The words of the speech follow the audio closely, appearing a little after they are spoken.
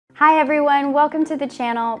Hi everyone, welcome to the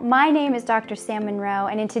channel. My name is Dr. Sam Munroe,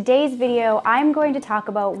 and in today's video, I'm going to talk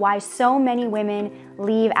about why so many women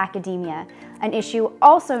leave academia, an issue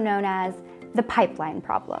also known as the pipeline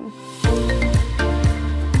problem.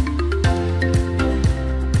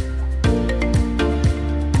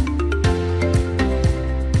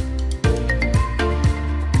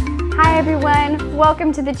 Hi everyone,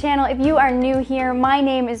 welcome to the channel. If you are new here, my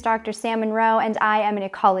name is Dr. Sam Munroe and I am an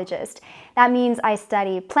ecologist. That means I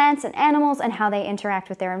study plants and animals and how they interact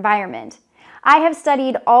with their environment. I have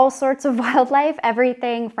studied all sorts of wildlife,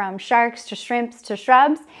 everything from sharks to shrimps to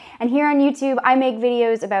shrubs, and here on YouTube I make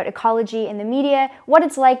videos about ecology in the media, what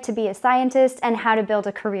it's like to be a scientist, and how to build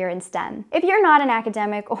a career in STEM. If you're not an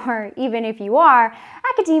academic, or even if you are,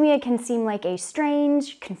 academia can seem like a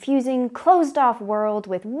strange, confusing, closed-off world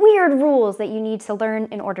with weird rules that you need to learn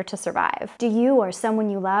in order to survive. Do you or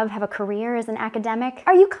someone you love have a career as an academic?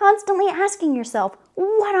 Are you constantly asking yourself,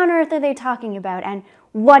 what on earth are they talking about, and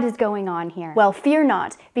what is going on here? Well, fear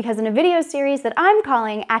not, because in a video series that I'm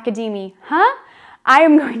calling Academia, I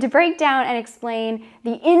am going to break down and explain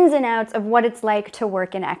the ins and outs of what it's like to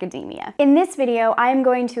work in academia. In this video, I am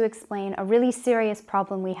going to explain a really serious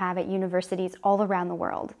problem we have at universities all around the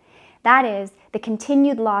world. That is the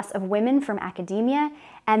continued loss of women from academia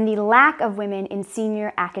and the lack of women in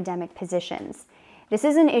senior academic positions. This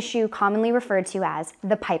is an issue commonly referred to as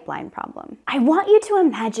the pipeline problem. I want you to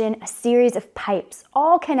imagine a series of pipes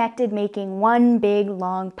all connected making one big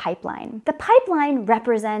long pipeline. The pipeline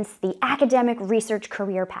represents the academic research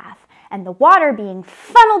career path, and the water being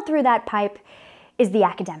funneled through that pipe is the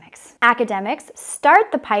academics. Academics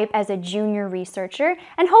start the pipe as a junior researcher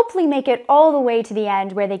and hopefully make it all the way to the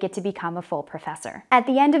end where they get to become a full professor. At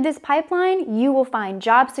the end of this pipeline, you will find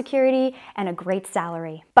job security and a great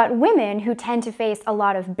salary. But women, who tend to face a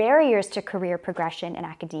lot of barriers to career progression in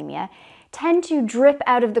academia, tend to drip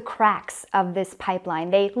out of the cracks of this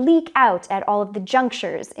pipeline. They leak out at all of the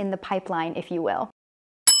junctures in the pipeline, if you will.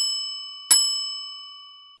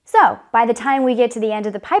 So, by the time we get to the end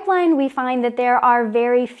of the pipeline, we find that there are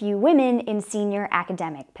very few women in senior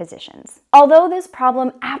academic positions. Although this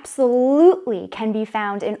problem absolutely can be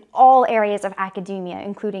found in all areas of academia,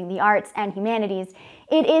 including the arts and humanities,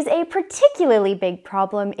 it is a particularly big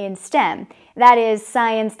problem in STEM, that is,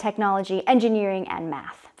 science, technology, engineering, and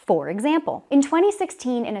math. For example, in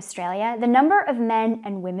 2016 in Australia, the number of men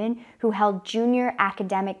and women who held junior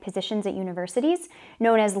academic positions at universities,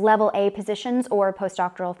 known as Level A positions or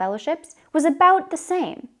postdoctoral fellowships, was about the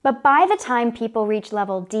same. But by the time people reach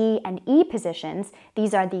Level D and E positions,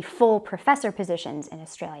 these are the full professor positions in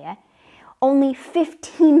Australia, only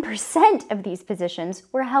 15% of these positions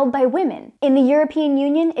were held by women. In the European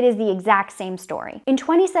Union, it is the exact same story. In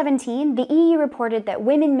 2017, the EU reported that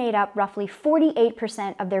women made up roughly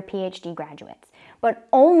 48% of their PhD graduates, but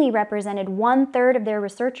only represented 1/3 of their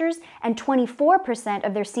researchers and 24%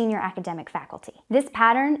 of their senior academic faculty. This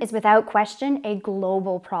pattern is without question a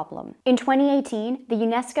global problem. In 2018, the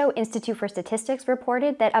UNESCO Institute for Statistics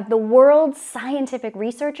reported that of the world's scientific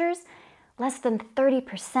researchers, less than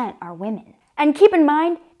 30% are women. And keep in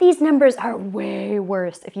mind, these numbers are way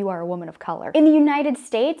worse if you are a woman of color. In the United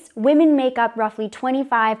States, women make up roughly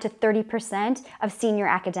 25 to 30% of senior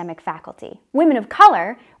academic faculty. Women of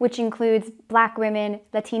color, which includes Black women,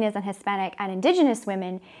 Latinas and Hispanic and Indigenous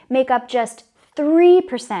women, make up just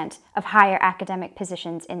 3% of higher academic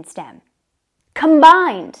positions in STEM.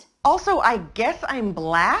 Combined! Also, I guess I'm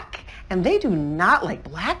Black, and they do not like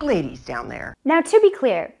Black ladies down there. Now, to be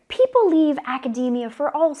clear, people leave academia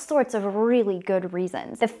for all sorts of really good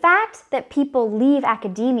reasons. The fact that people leave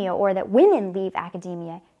academia, or that women leave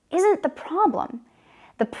academia, isn't the problem.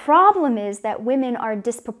 The problem is that women are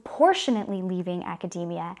disproportionately leaving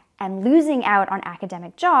academia and losing out on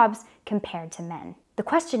academic jobs compared to men. The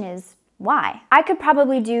question is, why? I could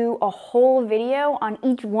probably do a whole video on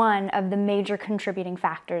each one of the major contributing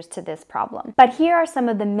factors to this problem. But here are some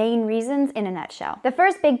of the main reasons in a nutshell. The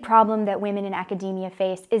first big problem that women in academia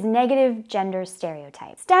face is negative gender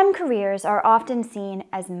stereotypes. STEM careers are often seen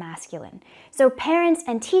as masculine, so parents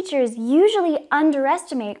and teachers usually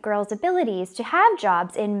underestimate girls' abilities to have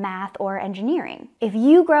jobs in math or engineering. If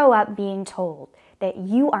you grow up being told that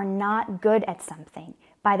you are not good at something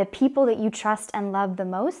by the people that you trust and love the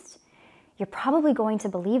most, you're probably going to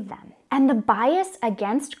believe them. And the bias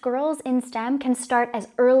against girls in STEM can start as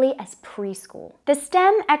early as preschool. The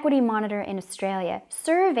STEM Equity Monitor in Australia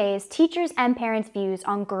surveys teachers' and parents' views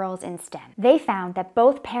on girls in STEM. They found that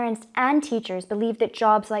both parents and teachers believed that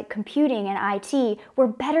jobs like computing and IT were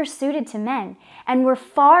better suited to men and were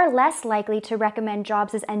far less likely to recommend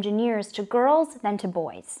jobs as engineers to girls than to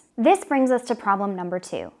boys. This brings us to problem number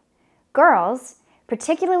 2. Girls,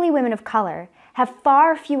 particularly women of color, have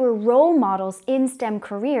far fewer role models in STEM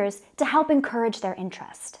careers to help encourage their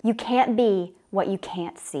interest. You can't be what you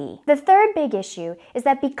can't see. The third big issue is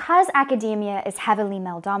that because academia is heavily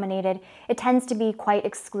male-dominated, it tends to be quite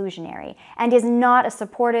exclusionary and is not a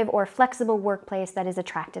supportive or flexible workplace that is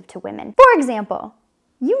attractive to women. For example,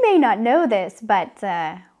 you may not know this, but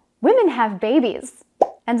women have babies.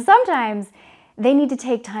 And sometimes they need to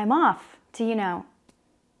take time off to,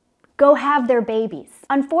 go have their babies.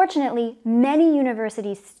 Unfortunately, many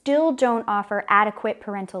universities still don't offer adequate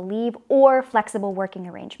parental leave or flexible working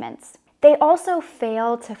arrangements. They also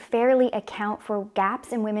fail to fairly account for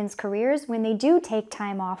gaps in women's careers when they do take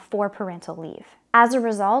time off for parental leave. As a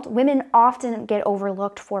result, women often get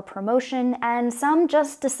overlooked for promotion, and some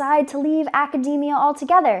just decide to leave academia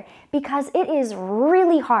altogether because it is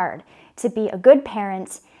really hard to be a good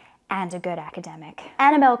parent and a good academic.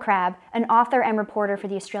 Annabelle Crabb, an author and reporter for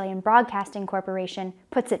the Australian Broadcasting Corporation,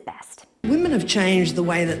 puts it best. Women have changed the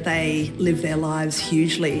way that they live their lives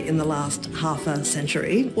hugely in the last half a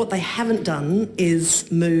century. What they haven't done is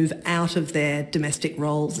move out of their domestic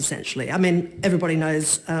roles, essentially. I mean, everybody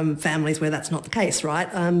knows families where that's not the case, right?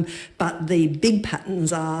 But the big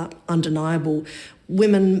patterns are undeniable.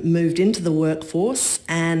 Women moved into the workforce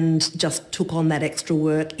and just took on that extra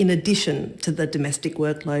work in addition to the domestic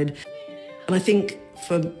workload. And I think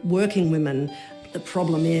for working women, the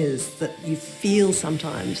problem is that you feel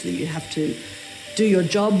sometimes that you have to do your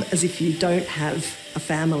job as if you don't have a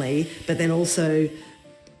family, but then also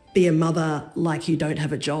be a mother like you don't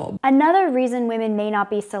have a job. Another reason women may not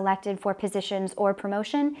be selected for positions or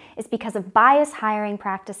promotion is because of biased hiring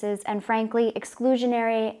practices and, frankly,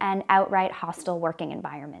 exclusionary and outright hostile working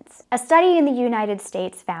environments. A study in the United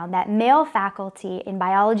States found that male faculty in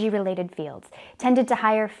biology-related fields tended to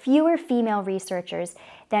hire fewer female researchers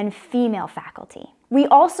than female faculty. We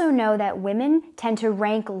also know that women tend to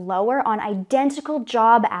rank lower on identical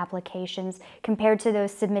job applications compared to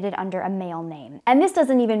those submitted under a male name. And this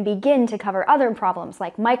doesn't even begin to cover other problems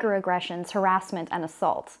like microaggressions, harassment, and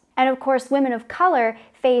assault. And of course, women of color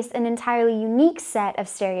face an entirely unique set of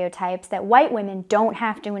stereotypes that white women don't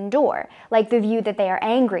have to endure, like the view that they are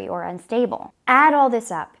angry or unstable. Add all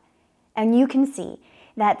this up, and you can see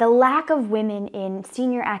that the lack of women in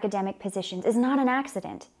senior academic positions is not an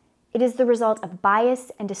accident. It is the result of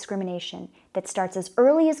bias and discrimination that starts as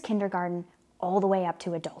early as kindergarten all the way up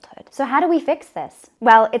to adulthood. So how do we fix this?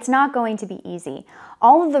 Well, it's not going to be easy.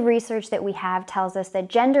 All of the research that we have tells us that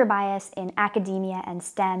gender bias in academia and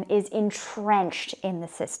STEM is entrenched in the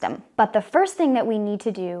system. But the first thing that we need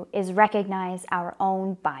to do is recognize our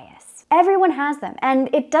own bias. Everyone has them, and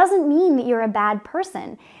it doesn't mean that you're a bad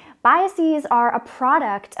person. Biases are a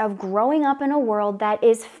product of growing up in a world that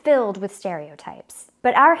is filled with stereotypes.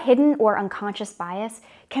 But our hidden or unconscious bias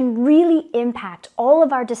can really impact all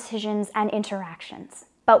of our decisions and interactions.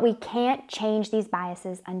 But we can't change these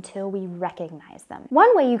biases until we recognize them.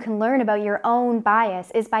 One way you can learn about your own bias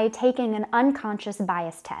is by taking an unconscious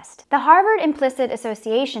bias test. The Harvard Implicit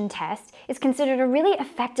Association test is considered a really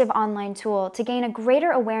effective online tool to gain a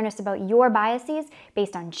greater awareness about your biases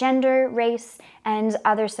based on gender, race, and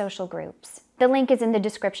other social groups. The link is in the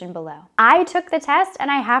description below. I took the test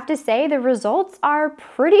and I have to say the results are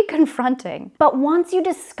pretty confronting. But once you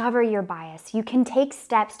discover your bias, you can take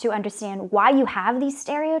steps to understand why you have these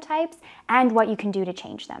stereotypes and what you can do to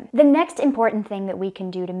change them. The next important thing that we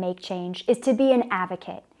can do to make change is to be an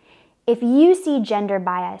advocate. If you see gender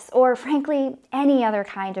bias, or frankly, any other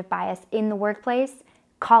kind of bias in the workplace,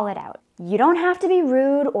 call it out. You don't have to be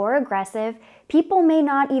rude or aggressive. People may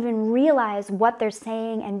not even realize what they're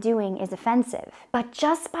saying and doing is offensive. But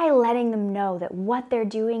just by letting them know that what they're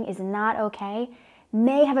doing is not okay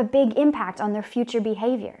may have a big impact on their future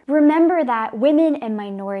behavior. Remember that women and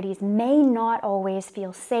minorities may not always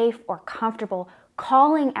feel safe or comfortable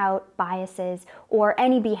calling out biases or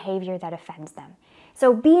any behavior that offends them.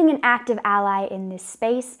 So being an active ally in this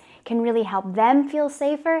space can really help them feel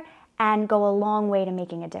safer and go a long way to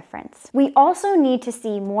making a difference. We also need to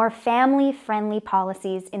see more family-friendly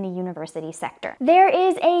policies in the university sector. There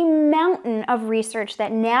is a mountain of research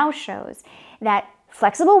that now shows that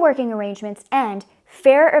flexible working arrangements and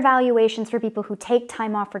fair evaluations for people who take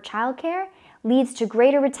time off for childcare leads to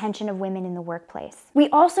greater retention of women in the workplace. We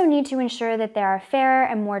also need to ensure that there are fairer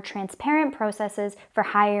and more transparent processes for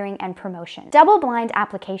hiring and promotion. Double-blind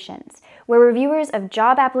applications, where reviewers of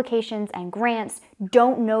job applications and grants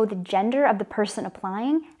don't know the gender of the person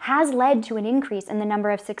applying, has led to an increase in the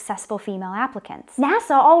number of successful female applicants.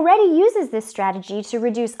 NASA already uses this strategy to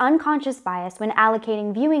reduce unconscious bias when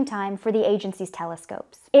allocating viewing time for the agency's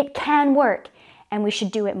telescopes. It can work, and we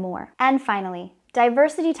should do it more. And finally,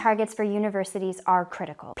 Diversity targets for universities are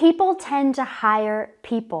critical. People tend to hire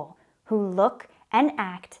people who look and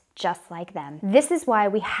act just like them. This is why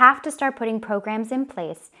we have to start putting programs in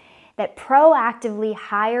place that proactively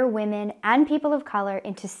hire women and people of color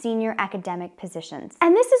into senior academic positions.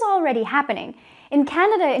 And this is already happening. In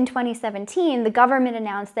Canada in 2017, the government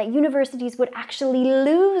announced that universities would actually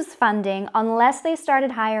lose funding unless they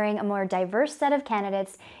started hiring a more diverse set of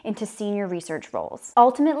candidates into senior research roles.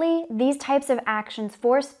 Ultimately, these types of actions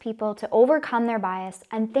force people to overcome their bias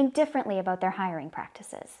and think differently about their hiring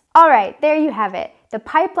practices. All right, there you have it. The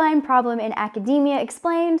pipeline problem in academia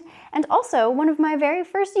explained, and also one of my very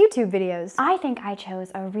first YouTube videos. I think I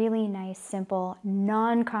chose a really nice, simple,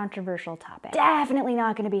 non-controversial topic. Definitely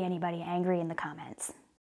not going to be anybody angry in the comments.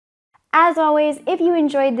 As always, if you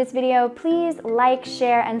enjoyed this video, please like,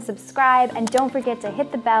 share, and subscribe, and don't forget to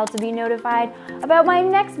hit the bell to be notified about my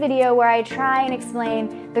next video where I try and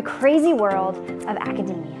explain the crazy world of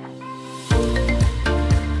academia.